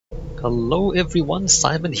Hello everyone,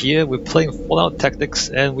 Simon here. We're playing Fallout Tactics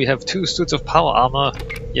and we have 2 suits of power armor.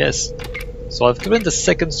 Yes. So I've given the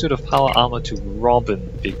second suit of power armor to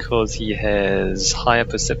Robin because he has higher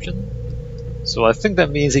perception. So I think that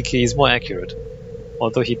means he's more accurate.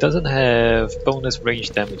 Although he doesn't have bonus range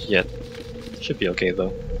damage yet. Should be okay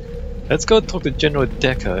though. Let's go talk to General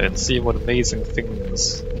Decker and see what amazing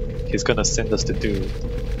things he's gonna send us to do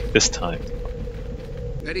this time.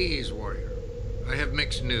 At ease, warrior. I have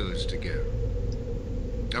mixed news to give.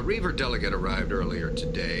 A Reaver delegate arrived earlier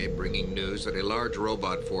today, bringing news that a large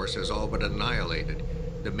robot force has all but annihilated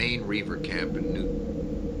the main Reaver camp in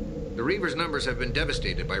Newton. The Reavers' numbers have been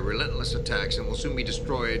devastated by relentless attacks and will soon be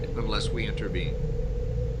destroyed unless we intervene.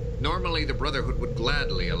 Normally, the Brotherhood would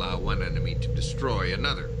gladly allow one enemy to destroy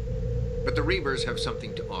another, but the Reavers have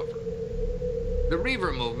something to offer. The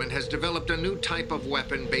Reaver movement has developed a new type of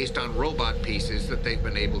weapon based on robot pieces that they've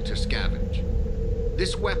been able to scavenge.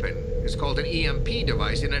 This weapon is called an EMP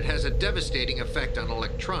device, and it has a devastating effect on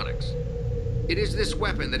electronics. It is this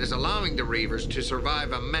weapon that is allowing the Reavers to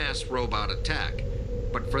survive a mass robot attack,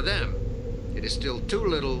 but for them, it is still too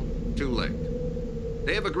little, too late.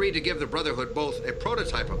 They have agreed to give the Brotherhood both a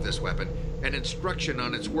prototype of this weapon and instruction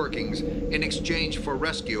on its workings in exchange for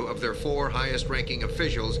rescue of their 4 highest-ranking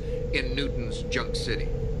officials in Newton's junk city.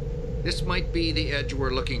 This might be the edge we're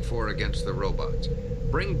looking for against the robots.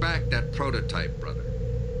 Bring back that prototype, brother.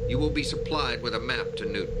 You will be supplied with a map to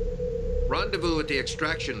Newton. Rendezvous at the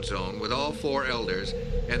extraction zone with all 4 elders,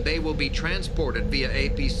 and they will be transported via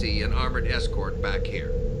APC and armored escort back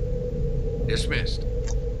here. Dismissed.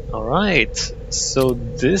 Alright, so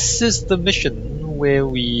this is the mission where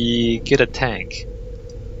we get a tank,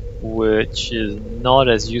 which is not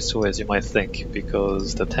as useful as you might think,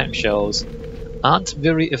 because the tank shells aren't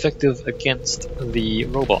very effective against the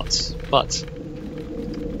robots, but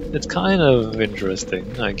it's kind of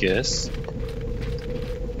interesting, I guess.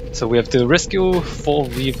 So we have to rescue 4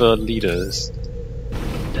 Reaver leaders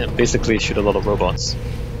and basically shoot a lot of robots.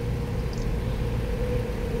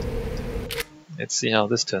 Let's see how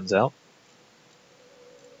this turns out.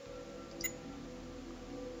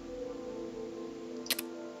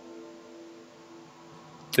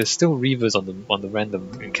 There's still Reavers on the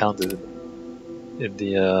random encounters in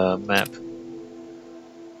the map.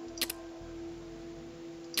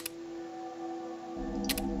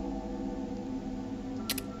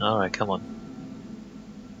 Alright, come on.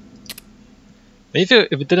 Maybe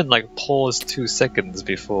if it didn't like pause 2 seconds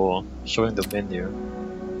before showing the menu.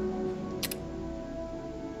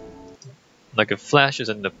 Like it flashes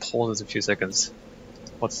and it pauses a few seconds.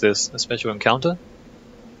 What's this? A special encounter?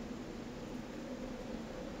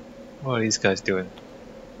 What are these guys doing?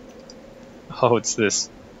 Oh, it's this.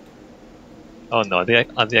 Oh no, are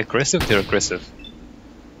they aggressive? They're aggressive.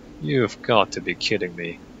 You've got to be kidding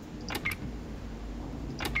me.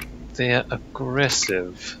 They're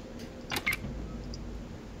aggressive.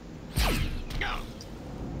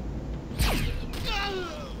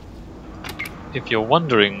 If you're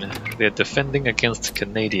wondering, they're defending against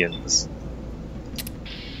Canadians.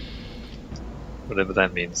 Whatever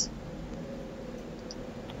that means.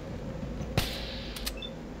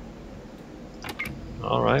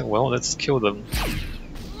 Alright, well, let's kill them.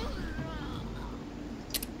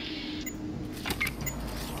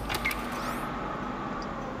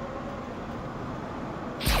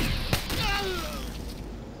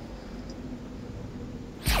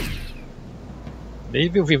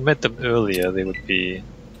 Maybe if we met them earlier, they would be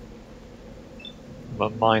a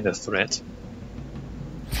minor threat.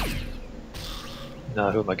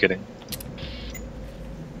 Nah, who am I kidding?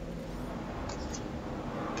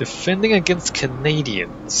 Defending against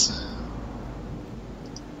Canadians.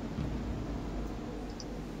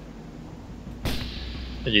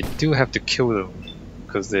 And you do have to kill them,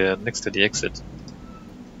 because they're next to the exit.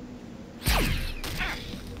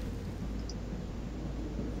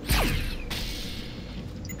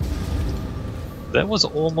 That was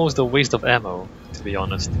almost a waste of ammo, to be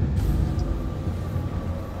honest.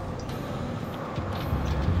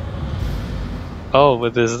 Oh,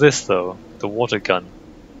 but there's this though, the water gun.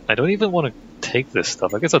 I don't even want to take this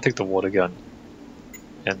stuff. I guess I'll take the water gun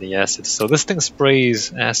and the acid. So this thing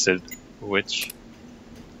sprays acid, which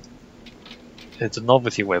it's a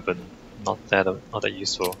novelty weapon, not that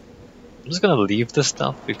useful. I'm just gonna leave this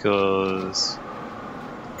stuff because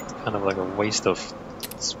it's kind of like a waste of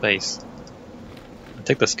space. I'll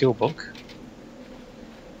take the skill book.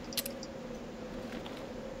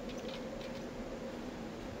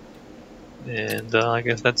 And I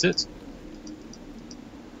guess that's it.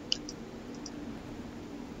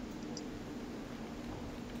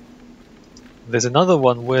 There's another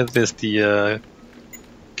one where there's the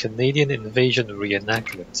Canadian invasion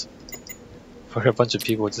reenactment, where a bunch of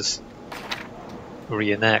people just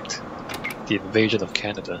reenact the invasion of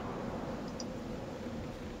Canada.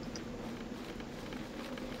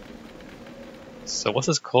 So what's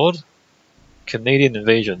this called? Canadian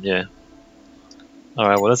invasion, yeah.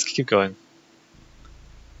 Alright, well let's keep going.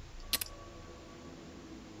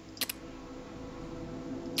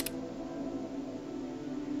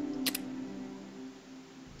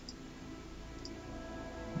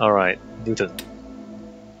 Alright, Newton.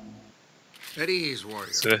 At ease,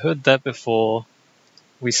 warrior. So I heard that before.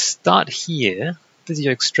 We start here. This is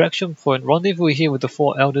your extraction point. Rendezvous here with the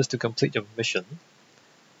 4 elders to complete your mission.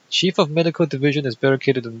 Chief of Medical Division is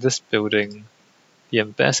barricaded in this building. The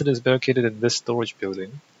ambassador is barricaded in this storage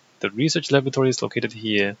building. The research laboratory is located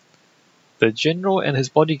here. The general and his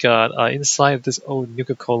bodyguard are inside this old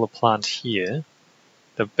Nuka-Cola plant here.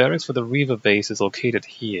 The barracks for the Reaver base is located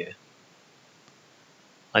here.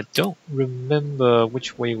 I don't remember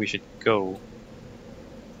which way we should go.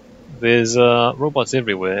 There's robots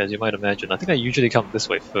everywhere, as you might imagine. I think I usually come this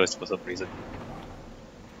way first for some reason.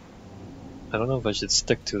 I don't know if I should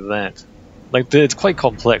stick to that. Like, it's quite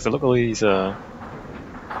complex. Look at all these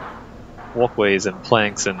walkways and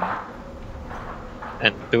planks and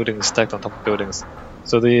buildings stacked on top of buildings.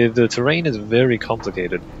 So the terrain is very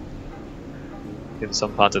complicated in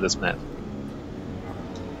some parts of this map.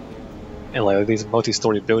 And like these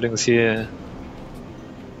multi-story buildings here.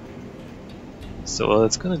 So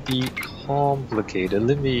it's gonna be complicated.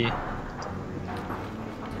 Let me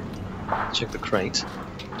check the crate.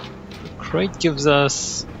 The crate gives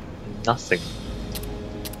us nothing.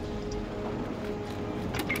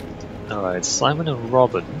 Alright, Simon and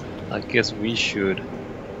Robin. I guess we should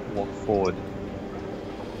walk forward.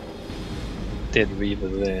 Dead Reaver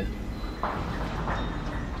there.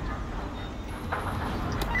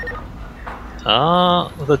 Ah,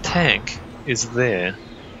 the tank is there.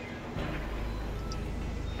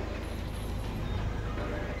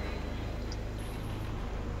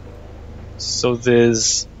 So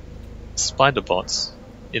there's spider bots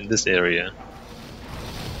in this area.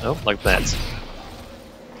 Oh, like that.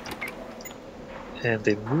 And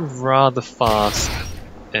they move rather fast,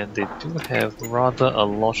 and they do have rather a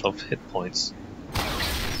lot of hit points.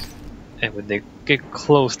 And when they get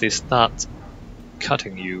close, they start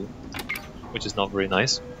cutting you, which is not very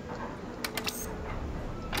nice.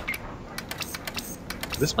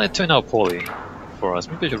 This might turn out poorly for us.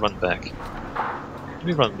 Maybe I should run back. Let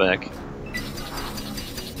me run back.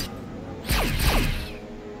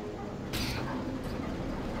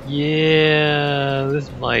 Yeah,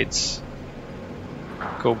 this might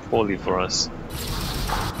go poorly for us.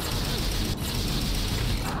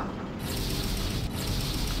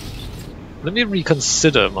 Let me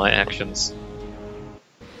reconsider my actions.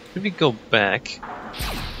 Let me go back.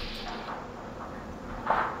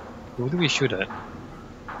 Who do we shoot at?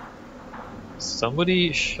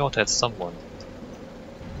 Somebody shot at someone.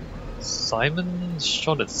 Simon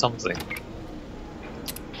shot at something.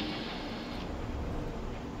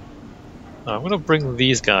 I'm gonna bring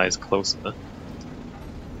these guys closer.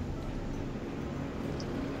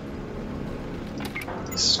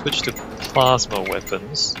 Switch to plasma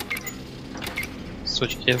weapons.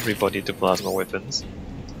 Switch everybody to plasma weapons.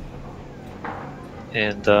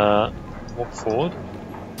 And walk forward.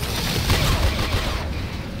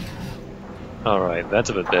 Alright, that's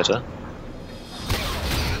a bit better.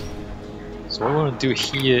 So what I want to do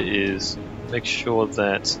here is make sure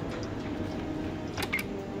that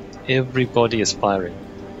everybody is firing.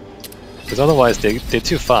 Because otherwise they're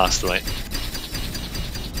too fast, right?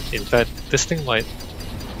 In fact, this thing might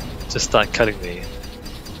just start cutting me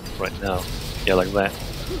right now. Yeah, like that.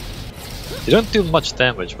 They don't do much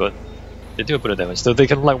damage, but they do a bit of damage. So they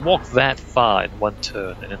can like walk that far in one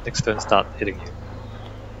turn, and then next turn start hitting you.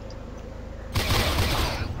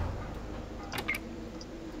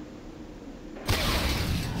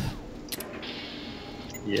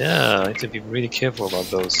 Yeah, I need to be really careful about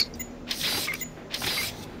those.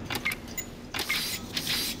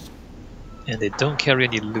 And they don't carry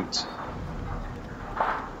any loot.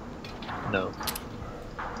 No.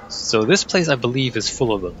 So this place, I believe, is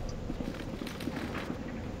full of them.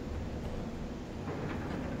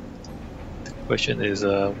 The question is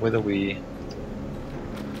whether we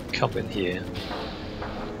come in here.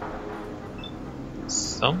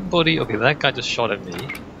 Somebody... Okay, that guy just shot at me.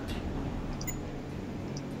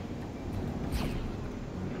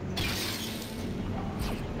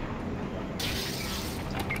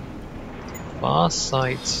 Far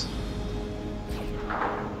sight.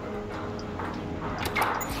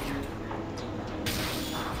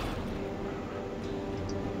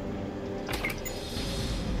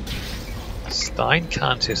 Stein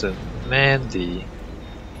can't hit him. Mandy.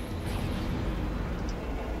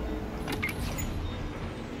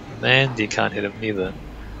 Mandy can't hit him neither.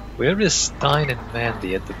 Where is Stein and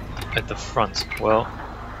Mandy at the front? Well,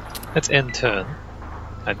 let's end turn.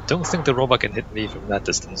 I don't think the robot can hit me from that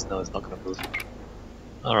distance. No, it's not gonna move.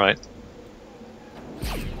 Alright.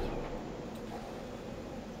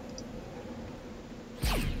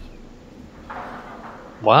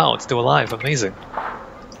 Wow, it's still alive. Amazing.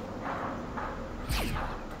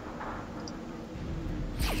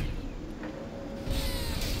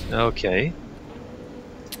 Okay.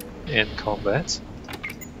 In combat.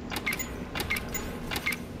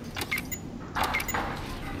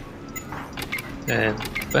 And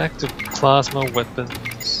back to plasma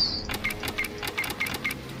weapons.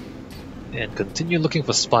 And continue looking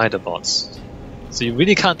for spider bots. So you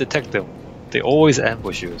really can't detect them. They always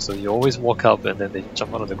ambush you, so you always walk up and then they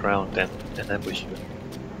jump out of the ground and ambush you.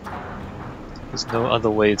 There's no other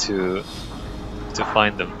way to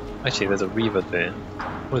find them. Actually, there's a Reaver there.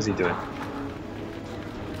 What is he doing?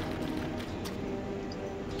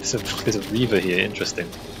 There's a Reaver here, interesting.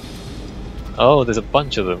 Oh, there's a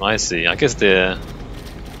bunch of them, I see. I guess they're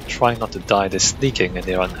trying not to die, they're sneaking and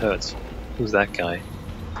they're unhurt. Who's that guy?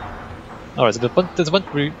 Alright, so there's a bunch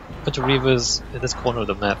of Reavers in this corner of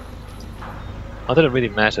the map. Not that it really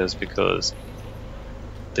matters because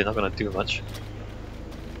they're not gonna do much.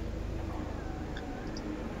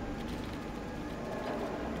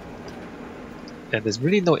 And there's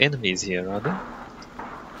really no enemies here, are there?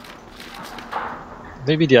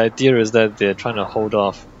 Maybe the idea is that they're trying to hold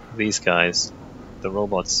off these guys, the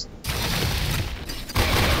robots,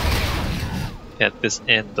 at this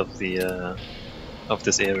end of the of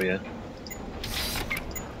this area.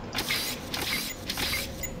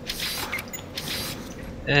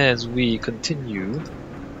 As we continue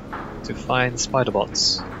to find spider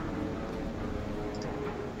bots.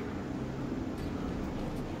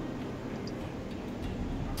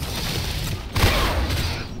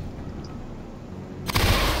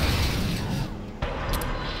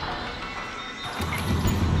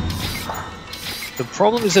 The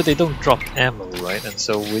problem is that they don't drop ammo, right? And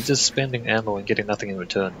so we're just spending ammo and getting nothing in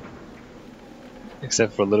return.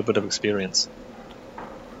 Except for a little bit of experience.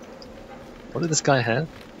 What did this guy have?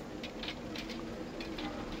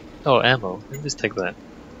 Oh, ammo. Let me just take that.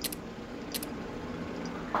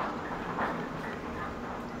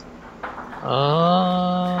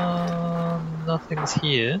 Nothing's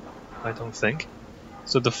here, I don't think.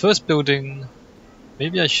 So the first building...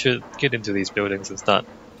 Maybe I should get into these buildings and start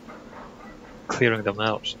clearing them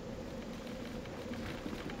out.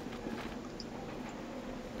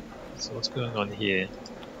 So what's going on here?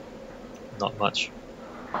 Not much.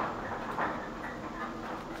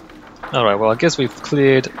 Alright, well I guess we've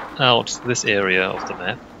cleared out this area of the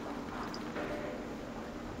map.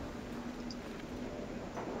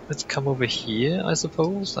 Let's come over here, I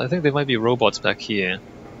suppose? I think there might be robots back here.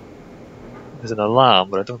 There's an alarm,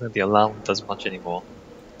 but I don't think the alarm does much anymore.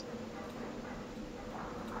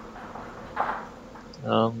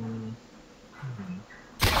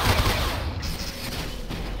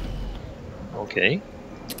 Okay.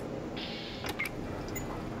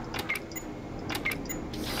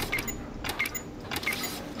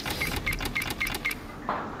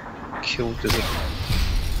 Killed this.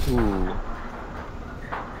 Ooh.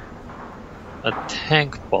 A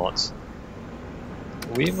tank bot.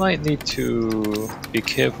 We might need to be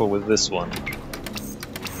careful with this one.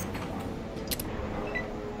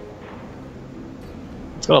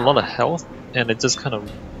 It's got a lot of health, and it just kind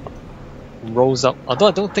of rolls up. Although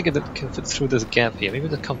I don't think it can fit through this gap here. Maybe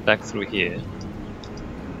it'll come back through here.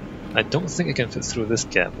 I don't think it can fit through this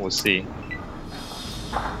gap. We'll see.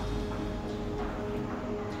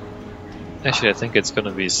 Actually, I think it's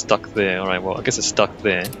gonna be stuck there. Alright, well, I guess it's stuck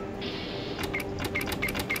there.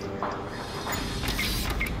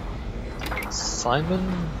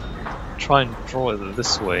 Simon, try and draw it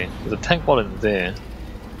this way. There's a tank bot in there.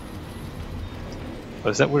 Oh,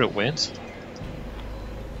 is that where it went?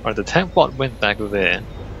 Alright, the tank bot went back there.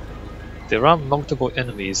 There are multiple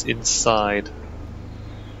enemies inside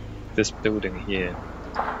this building here.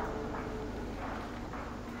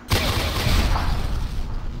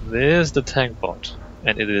 There's the tank bot,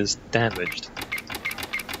 and it is damaged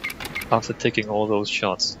after taking all those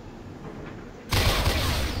shots.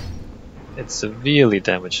 It's severely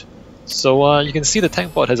damaged. So you can see the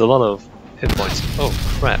tank bot has a lot of hit points. Oh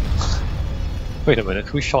crap. Wait a minute,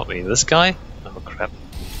 who shot me? This guy? Oh crap.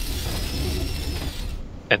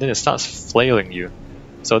 And then it starts flailing you.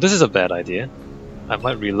 So this is a bad idea. I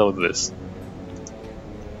might reload this.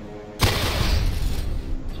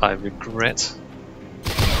 I regret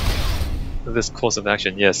this course of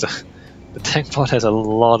action. Yes, the tank bot has a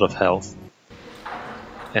lot of health.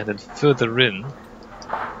 And then further in,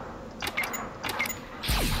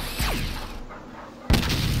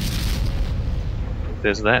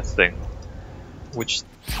 there's that thing, which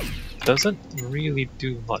doesn't really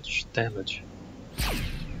do much damage.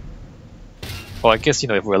 Well, I guess, you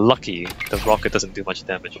know, if we're lucky, the rocket doesn't do much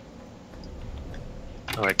damage.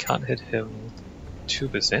 Oh, I can't hit him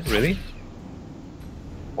 2%, really?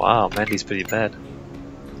 Wow, Mandy's pretty bad.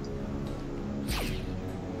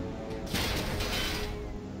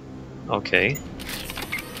 Okay.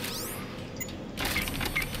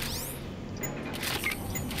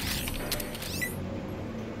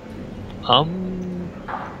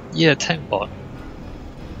 Yeah, tank bot.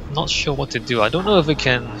 Not sure what to do. I don't know if we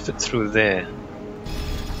can fit through there.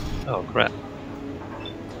 Oh crap.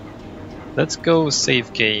 Let's go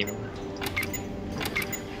save game.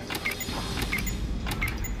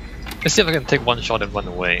 Let's see if I can take one shot and run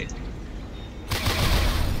away.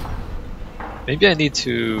 Maybe I need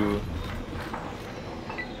to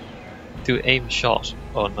do aim shot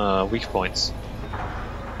on weak points.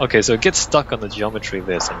 Okay, so it gets stuck on the geometry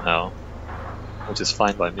there somehow, which is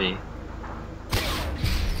fine by me.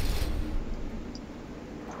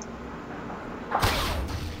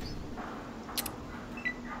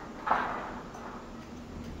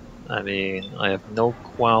 I mean, I have no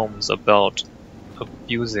qualms about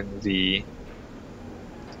abusing the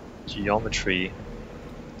geometry.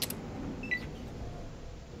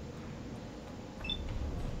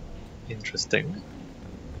 Interesting.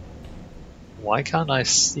 Why can't I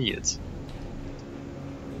see it?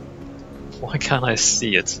 Why can't I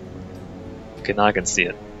see it? Okay, now I can see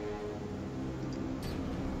it.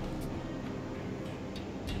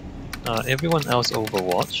 Everyone else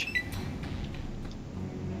Overwatch.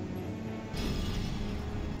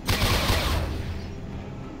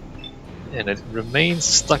 And it remains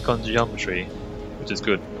stuck on geometry, which is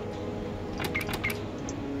good.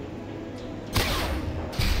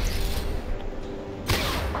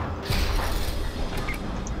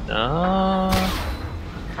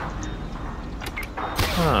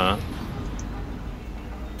 Huh.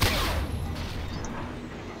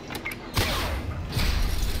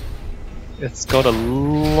 It's got a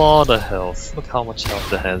lot of health. Look how much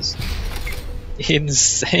health it has.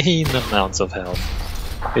 Insane amounts of health.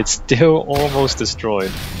 It's still almost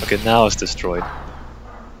destroyed. Okay, now it's destroyed.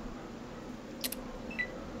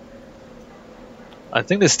 I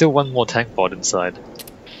think there's still one more tank bot inside.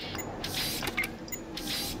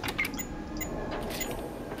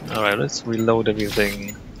 Alright, let's reload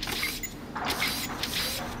everything.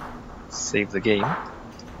 Save the game.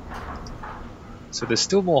 So there's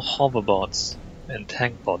still more hover bots and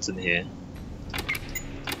tank bots in here.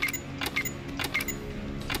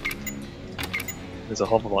 There's a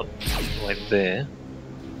hover bot right there.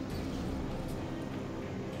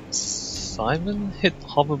 Simon hit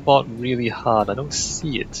hoverbot really hard. I don't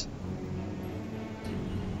see it.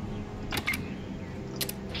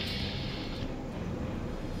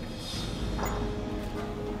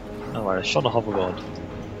 Alright, I shot a hoverbot.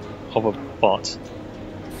 Hoverbot.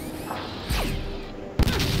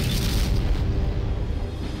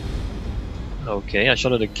 Okay, I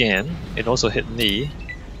shot it again. It also hit me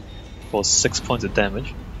for 6 points of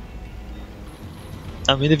damage.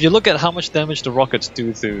 I mean, if you look at how much damage the rockets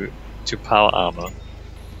do to power armor,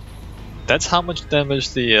 that's how much damage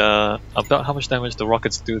about how much damage the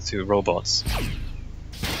rockets do to robots.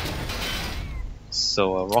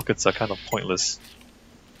 So rockets are kind of pointless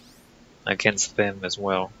against them as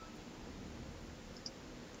well.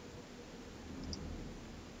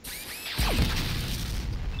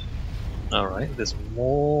 Alright, there's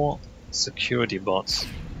more security bots.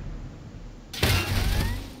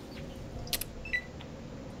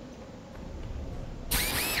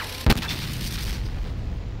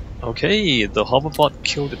 Okay, the hoverbot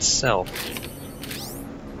killed itself.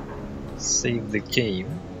 Save the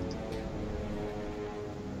game.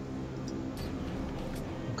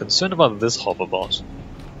 I'm concerned about this hoverbot.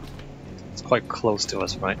 It's quite close to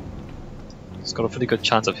us, right? It's got a pretty good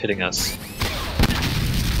chance of hitting us.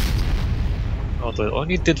 Although it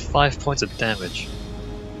only did 5 points of damage.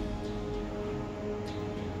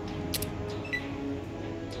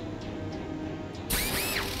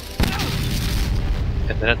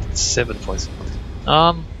 And then at 7 points.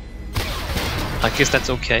 I guess that's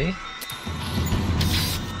okay.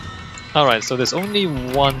 Alright, so there's only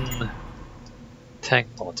one tank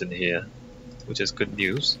bot in here, which is good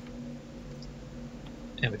news.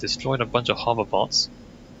 And we destroyed a bunch of hoverbots.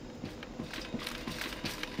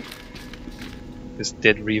 There's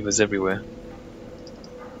dead Reavers everywhere.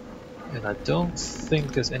 And I don't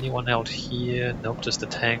think there's anyone out here. Nope, just the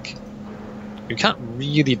tank. You can't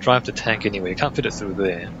really drive the tank anyway, you can't fit it through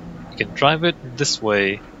there. You can drive it this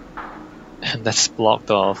way, and that's blocked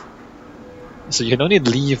off. So you can only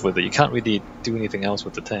leave with it, you can't really do anything else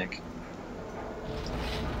with the tank.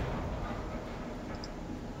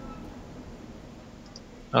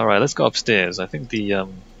 Alright, let's go upstairs. I think the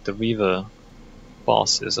Reaver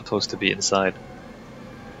boss is supposed to be inside.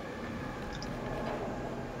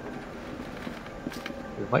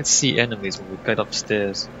 We might see enemies when we get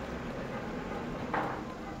upstairs.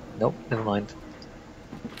 Nope, never mind.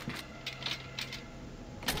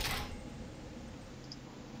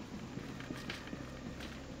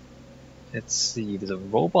 Let's see, there's a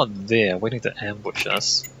robot there waiting to ambush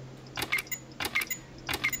us.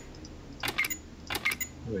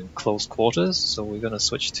 We're in close quarters, so we're gonna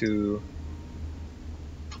switch to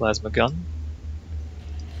plasma gun.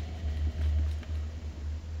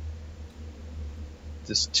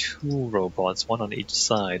 There's two robots, one on each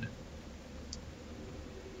side.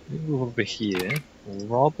 We move over here.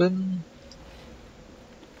 Robin,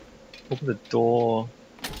 open the door.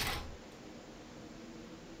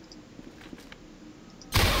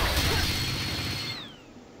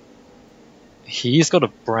 He's got a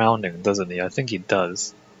Browning, doesn't he? I think he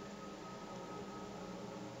does.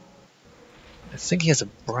 I think he has a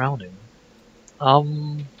Browning.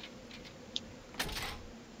 Run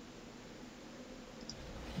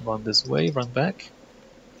this way, run back.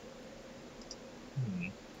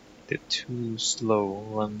 They're too slow.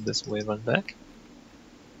 Run this way, run back.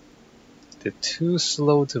 They're too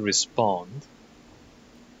slow to respond.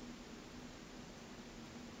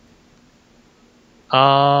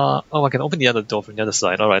 Oh, I can open the other door from the other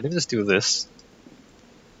side. Alright, let me just do this.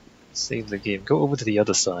 Save the game. Go over to the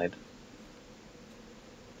other side.